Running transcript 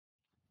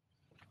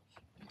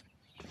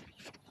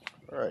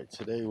Alright,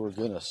 today we're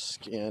going to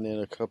scan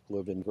in a couple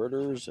of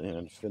inverters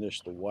and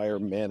finish the wire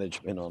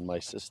management on my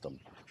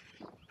system.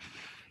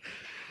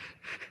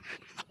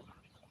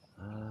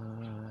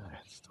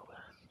 It's still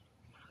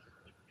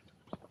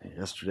there.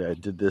 Yesterday I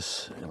did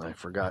this and I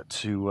forgot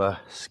to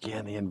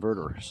scan the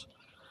inverters.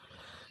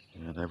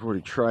 And I've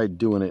already tried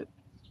doing it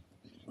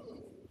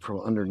from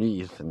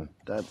underneath and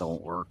that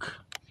don't work.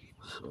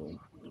 So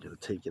I'm going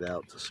to take it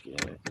out to scan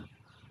it.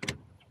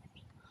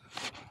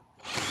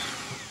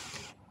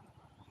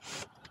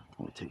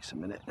 Only takes a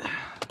minute.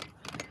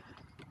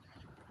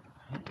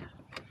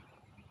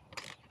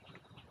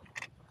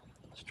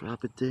 Just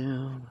drop it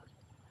down.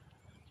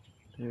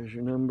 There's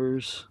your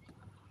numbers.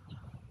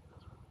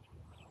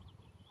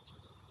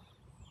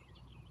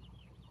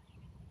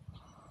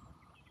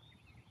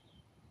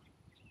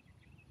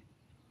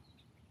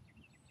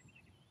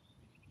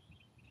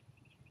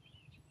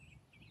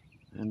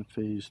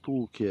 Enphase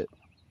Toolkit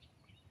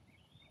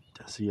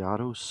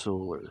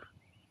Solar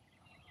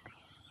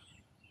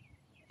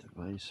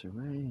Device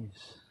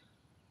Arrays.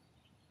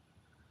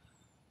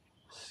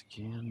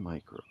 Scan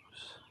micros.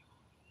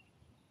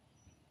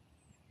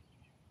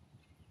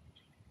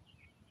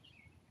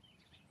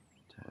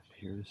 Tap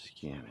here to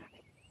scan it.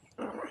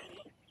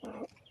 Alrighty.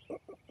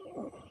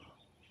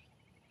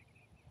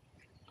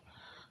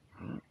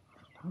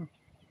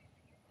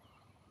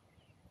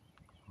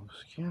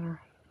 Scanner.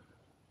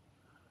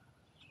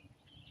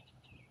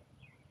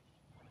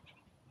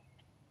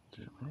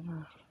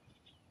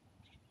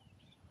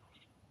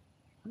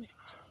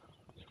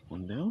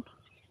 One down.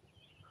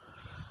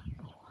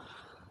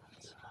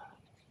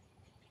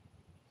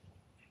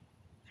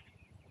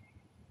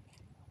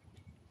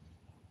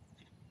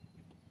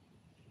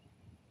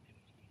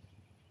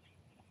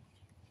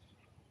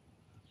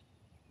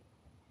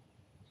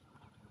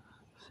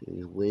 See,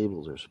 these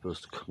labels are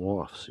supposed to come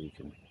off so you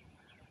can.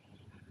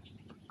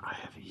 I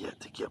have yet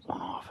to get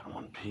one off in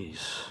one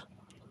piece.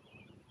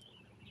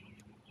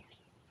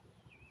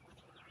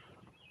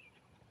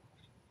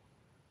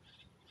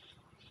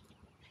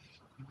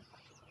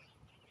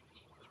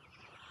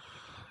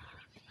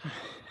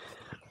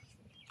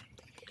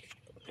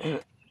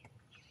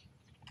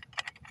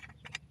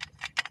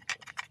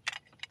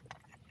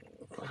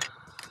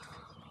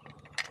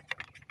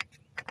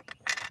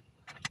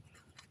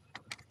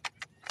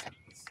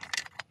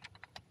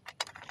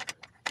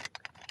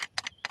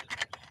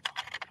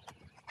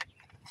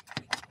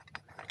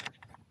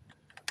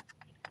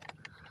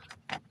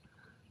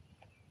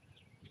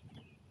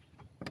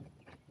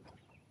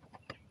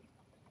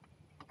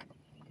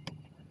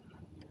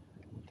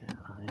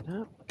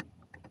 Up.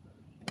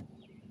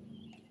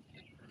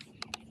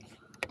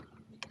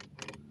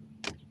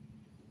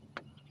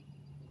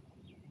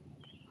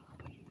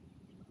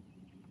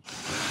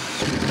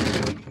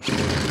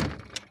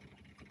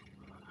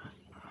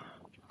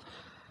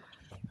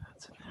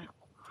 That's it.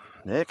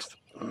 Next.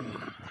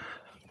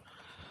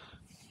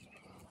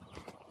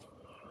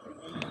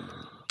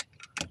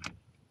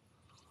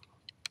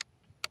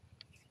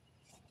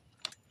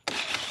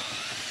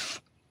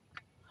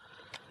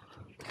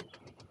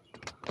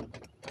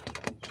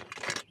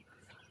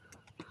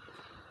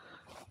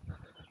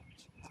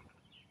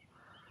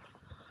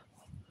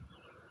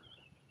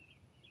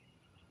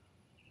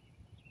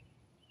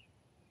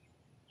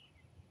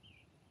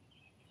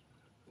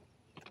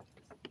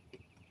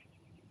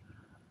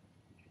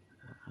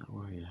 How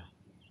are you?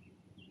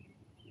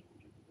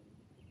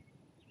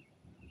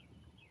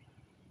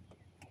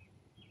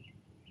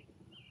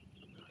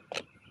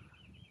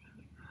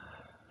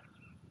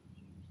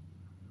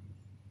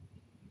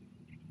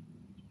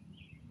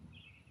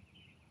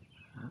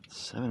 That's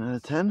 7 out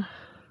of 10.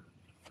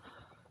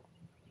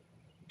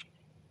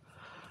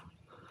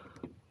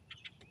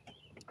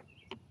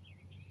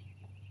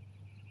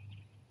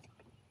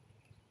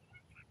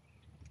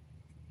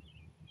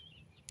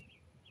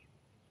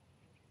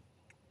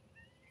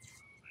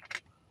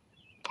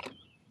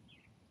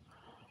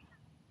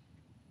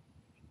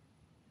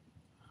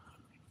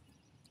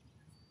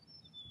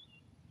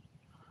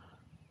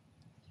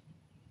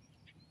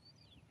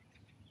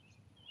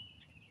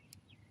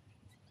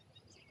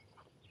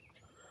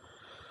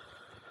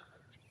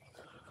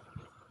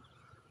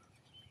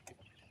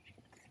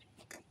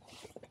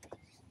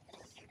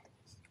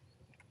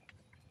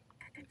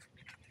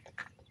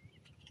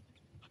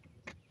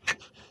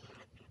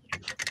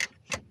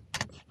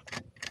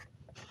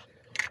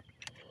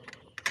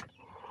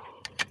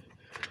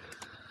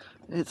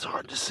 It's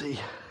hard to see.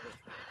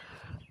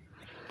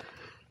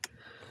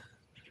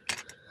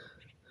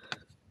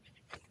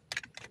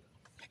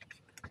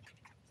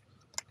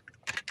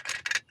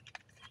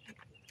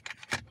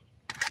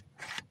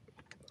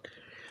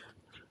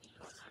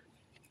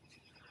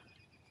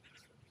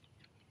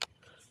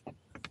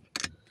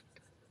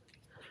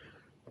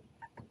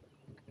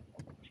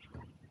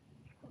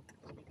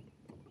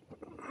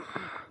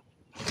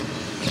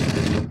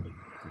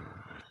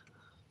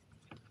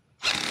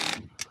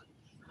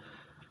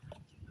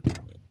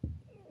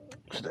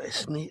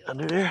 Nice and neat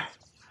under there.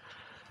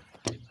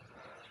 All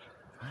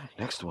right,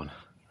 next one.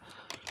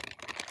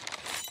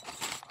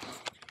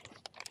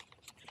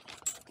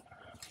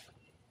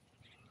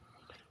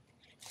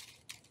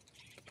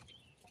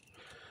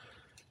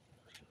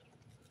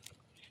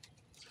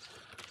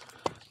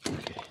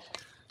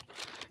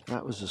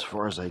 That was as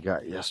far as I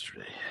got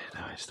yesterday.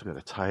 Now I still got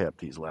to tie up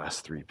these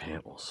last 3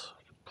 panels,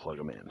 plug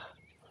them in.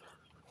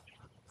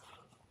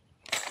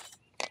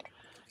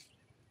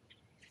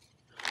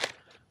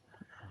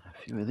 A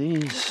few of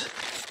these,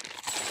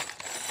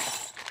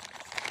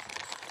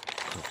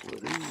 a couple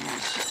of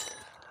these,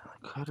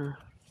 a cutter,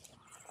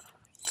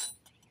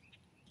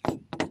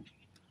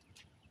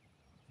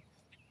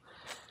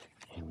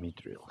 and me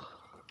drill.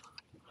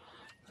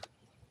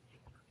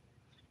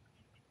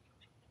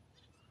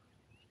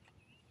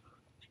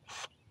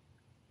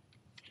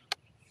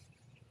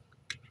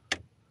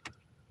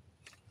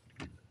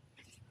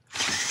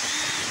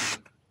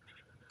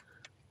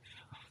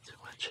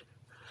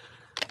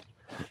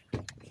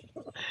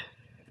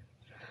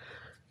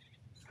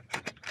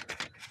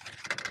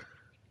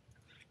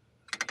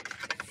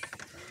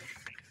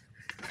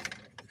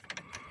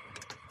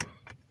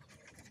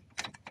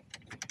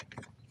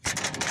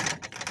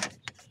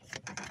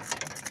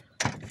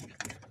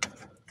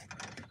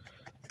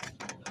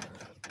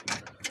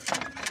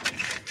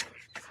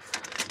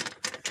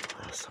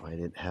 So I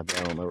didn't have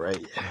that on the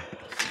right.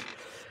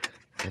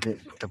 I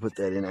put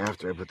that in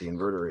after I put the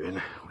inverter in,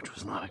 which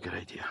was not a good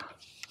idea.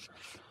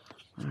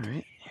 All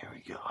right, here we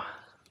go.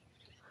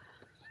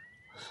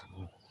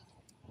 So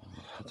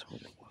that's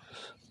what it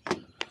was.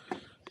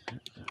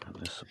 And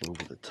this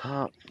over the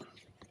top.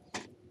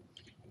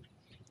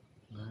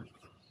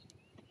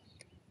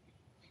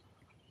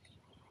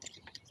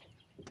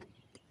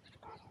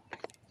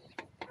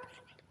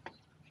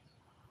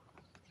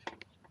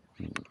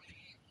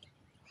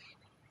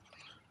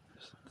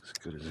 As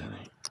good as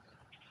any.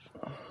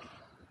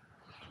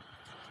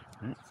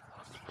 Alright,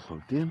 it's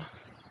plugged in.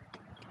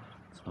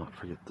 Let's not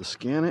forget to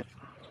scan it.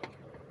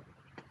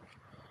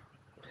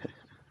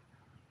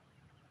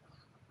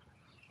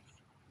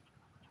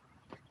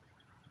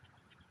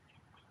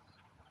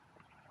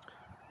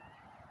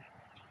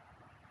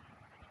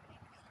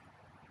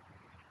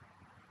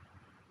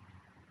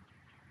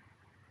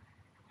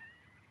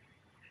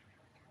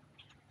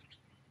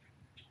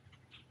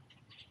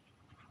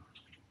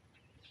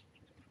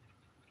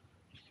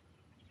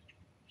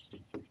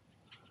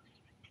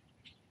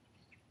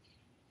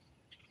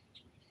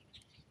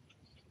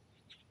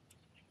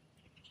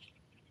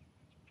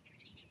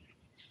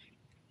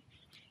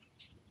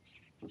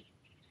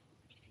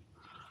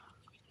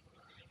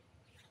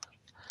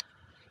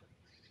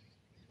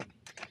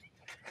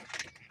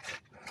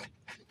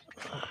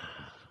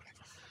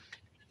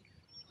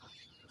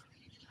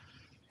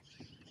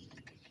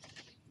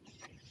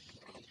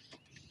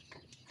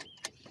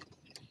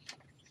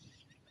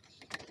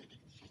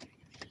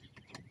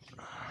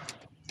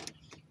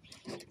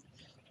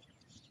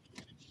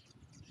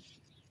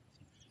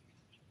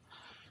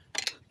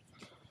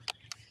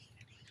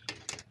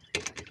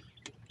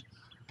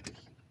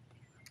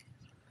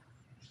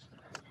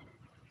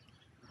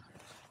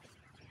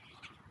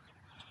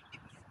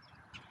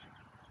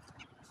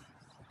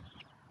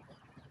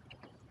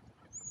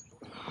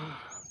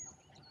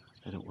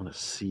 I don't want to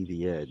see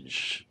the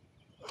edge.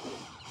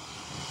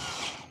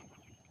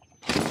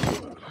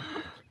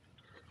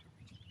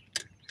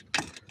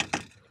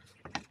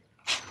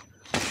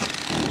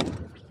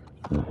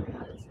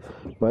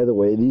 By the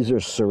way, these are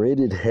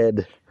serrated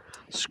head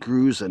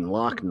screws and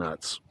lock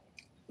nuts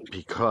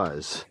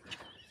because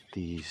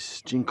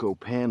these Jinko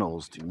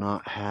panels do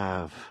not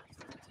have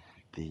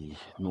the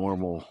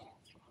normal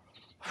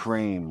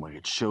frame like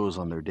it shows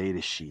on their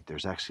data sheet.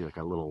 There's actually like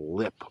a little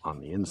lip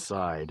on the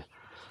inside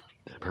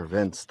that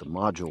prevents the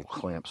module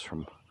clamps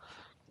from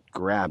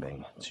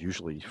grabbing. It's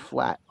usually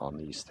flat on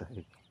these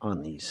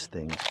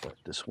things, but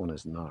this one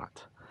is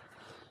not.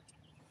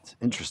 It's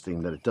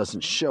interesting that it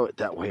doesn't show it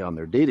that way on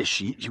their data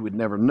sheet. You would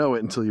never know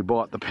it until you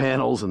bought the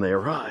panels and they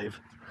arrive,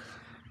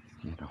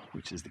 you know,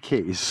 which is the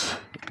case.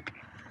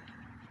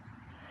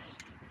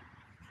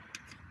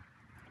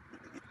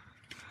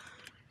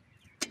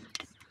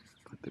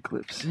 Put the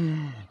clips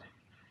in.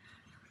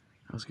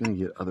 I was going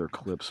to get other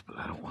clips, but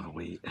I don't want to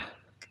wait.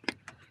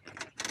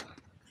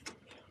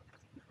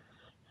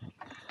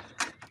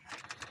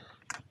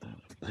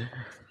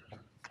 There.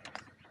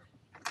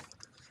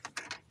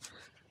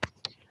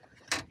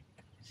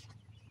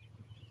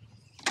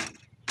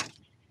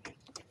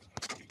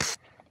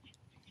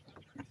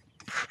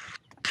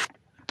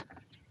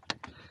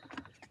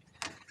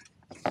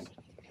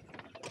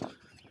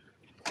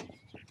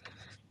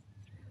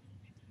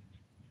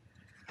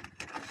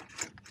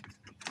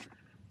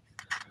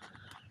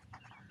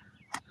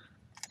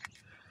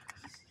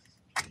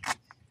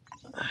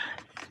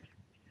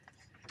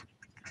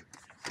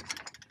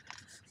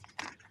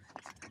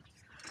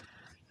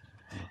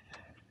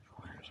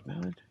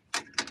 Mounted.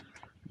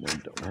 No,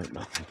 don't hurt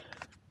nothing.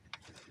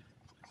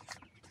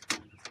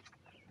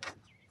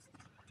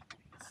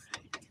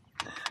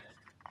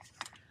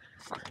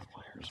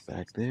 Wires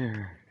back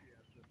there.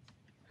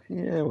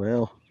 Yeah,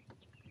 well.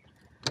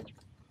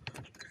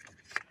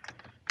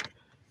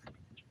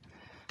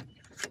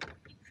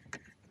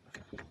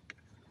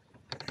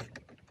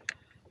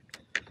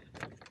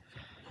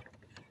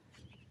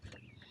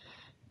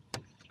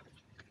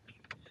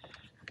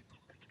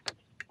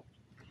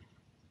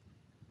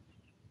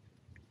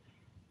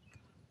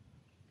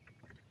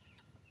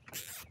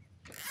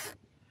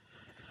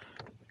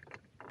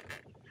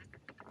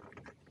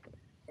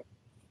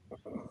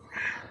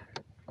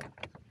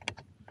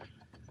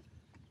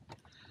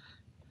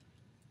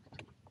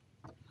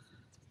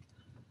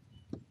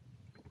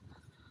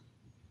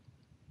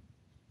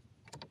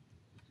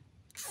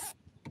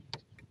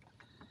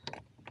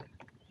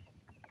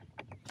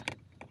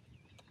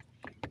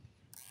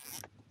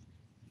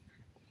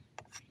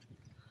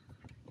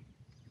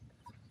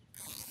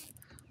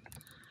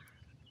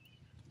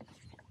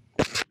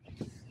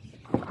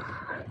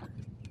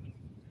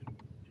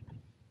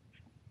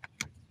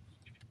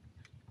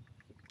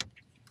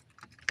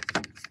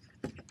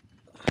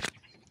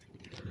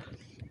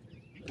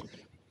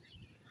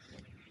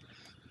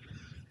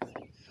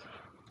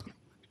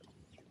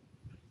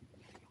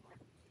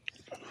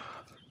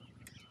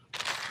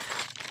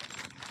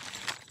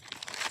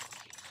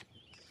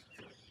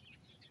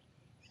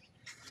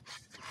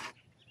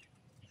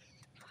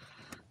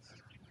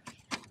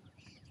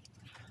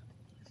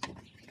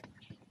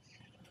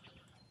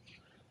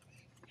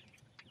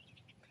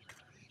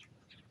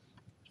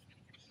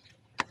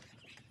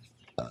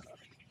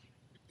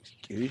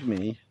 Excuse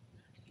me.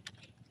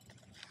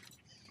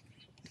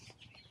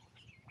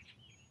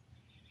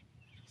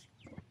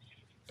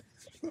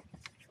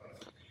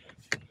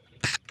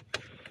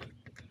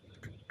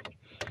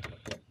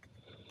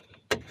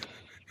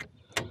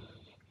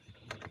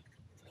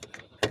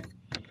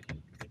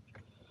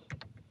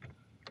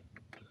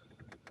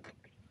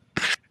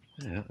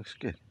 Yeah, that looks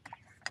good.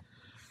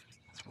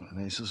 That's one of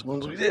the nicest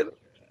ones we did.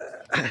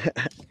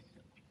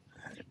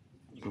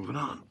 Moving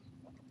on.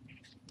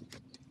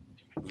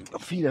 The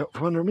feet out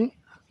from under me.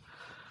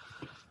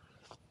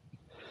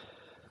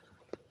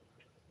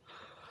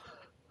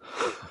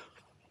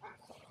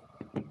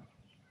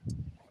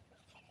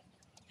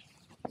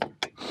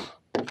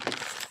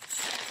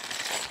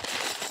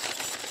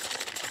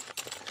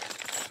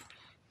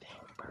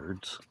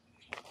 Birds.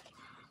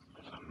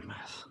 What a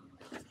mess.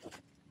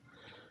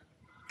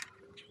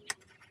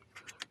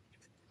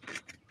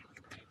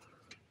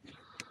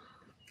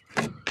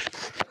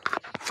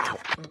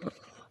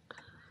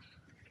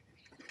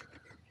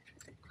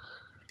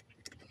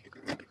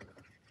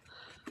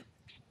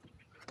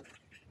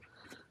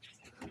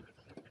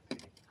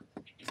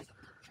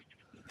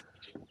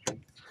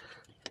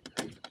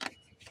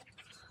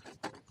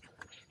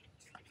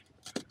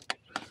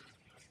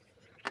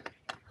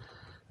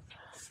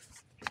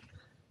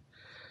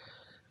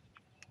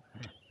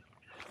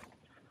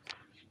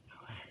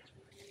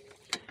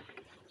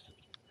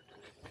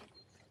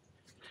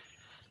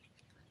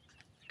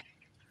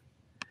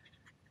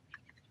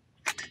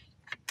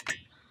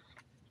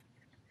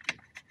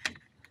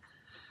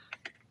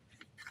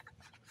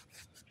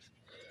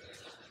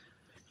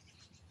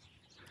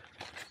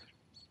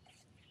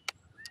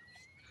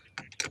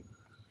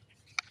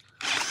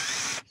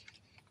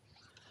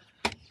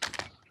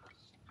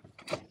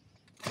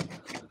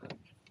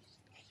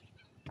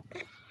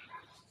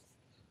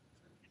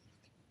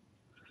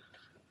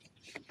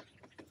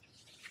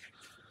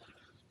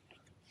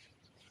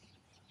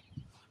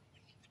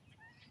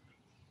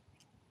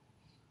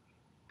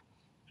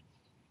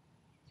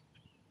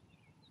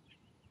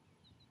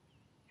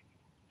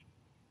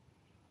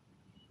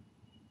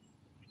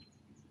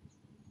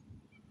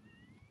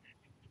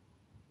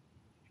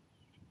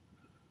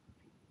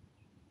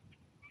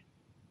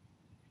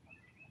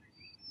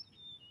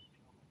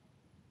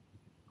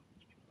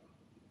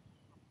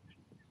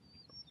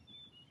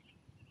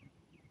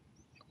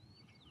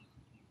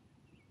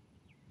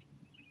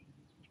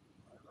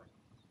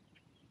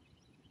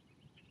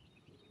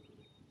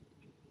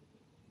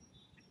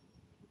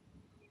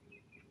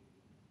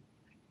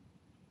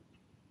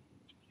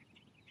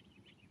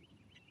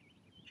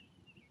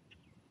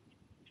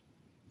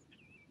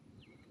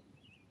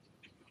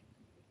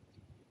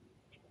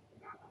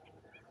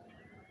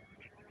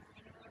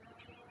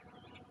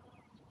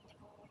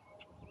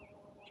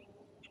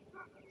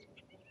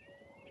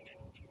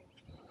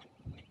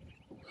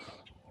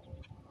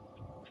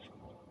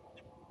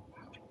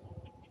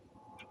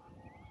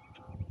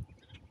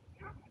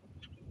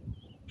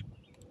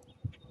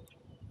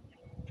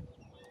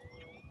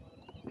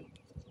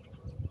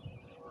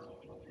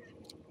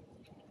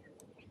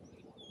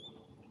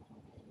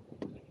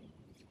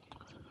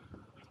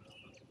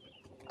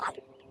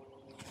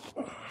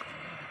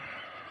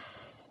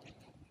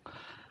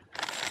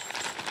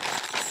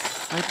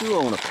 I do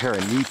own a pair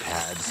of knee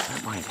pads.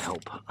 That might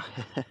help.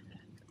 This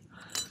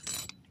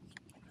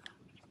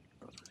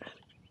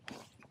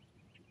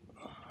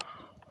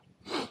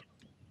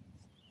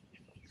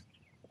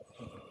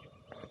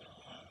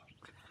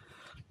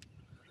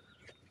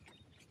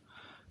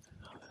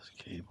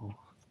cable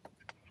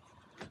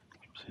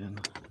comes in.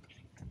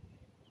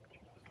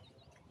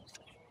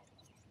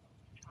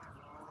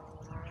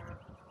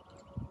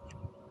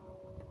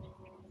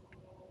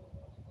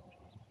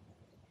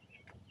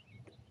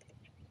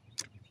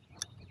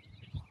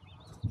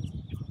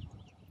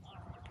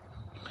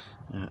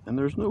 Yeah, and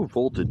there's no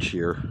voltage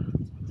here.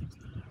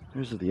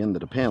 Here's at the end of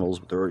the panels,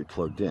 but they're already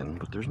plugged in.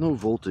 But there's no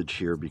voltage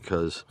here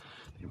because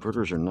the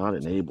inverters are not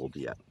enabled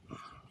yet.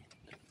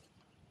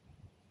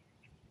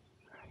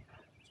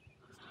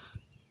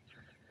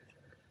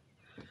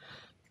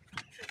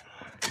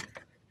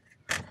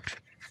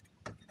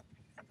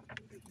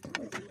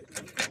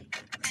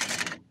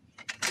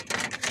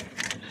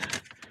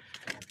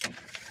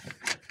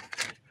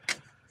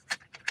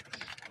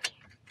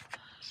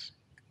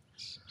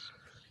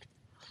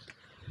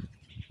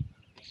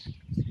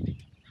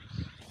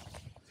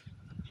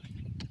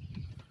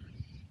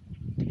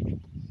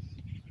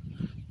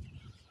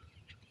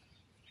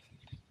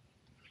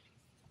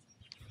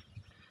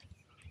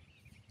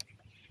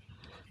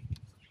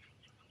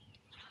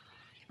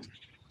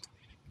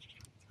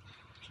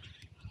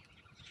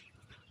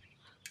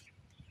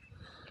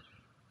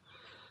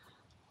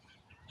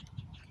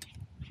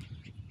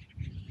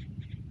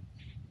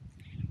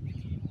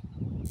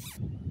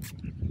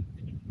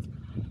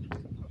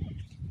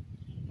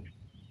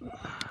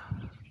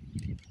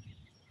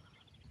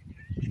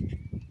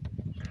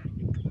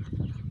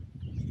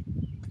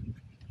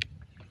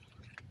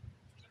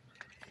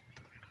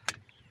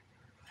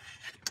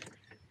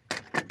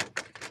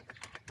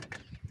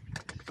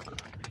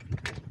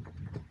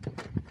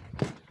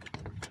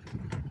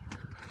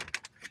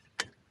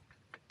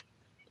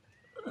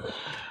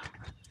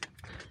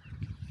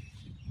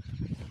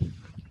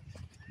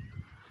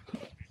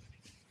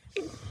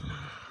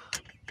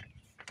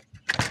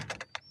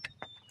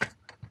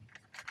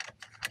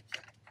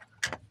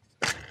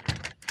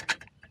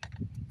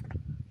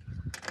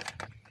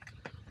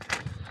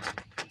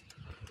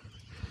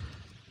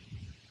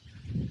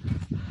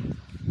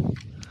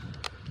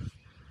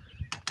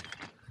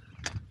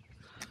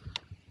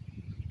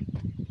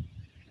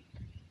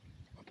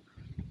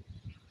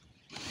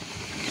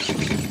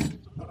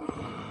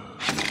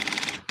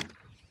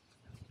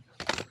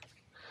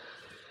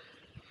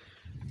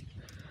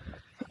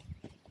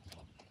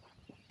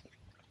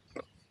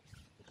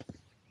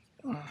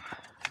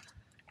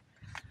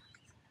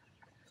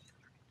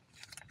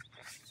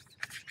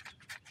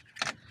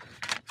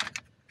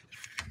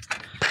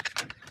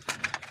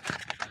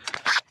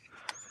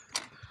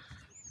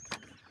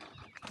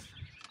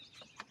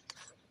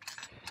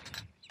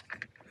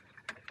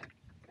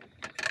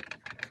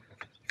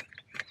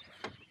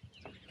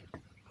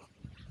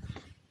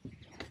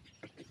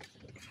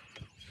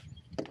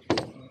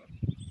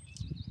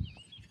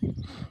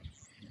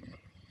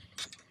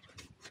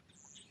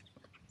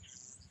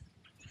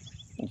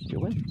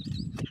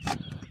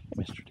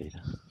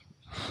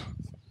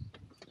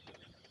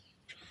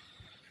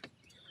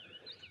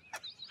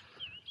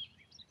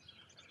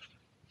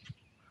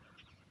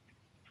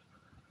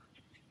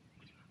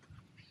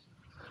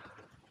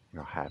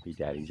 happy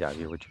daddy's out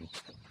here with you.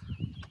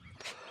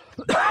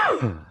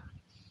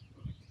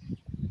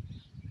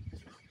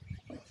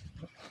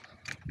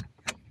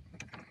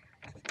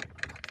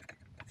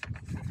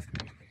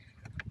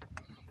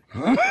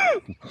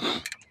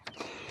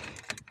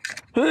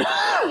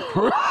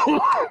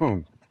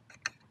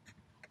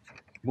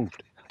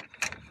 Moved.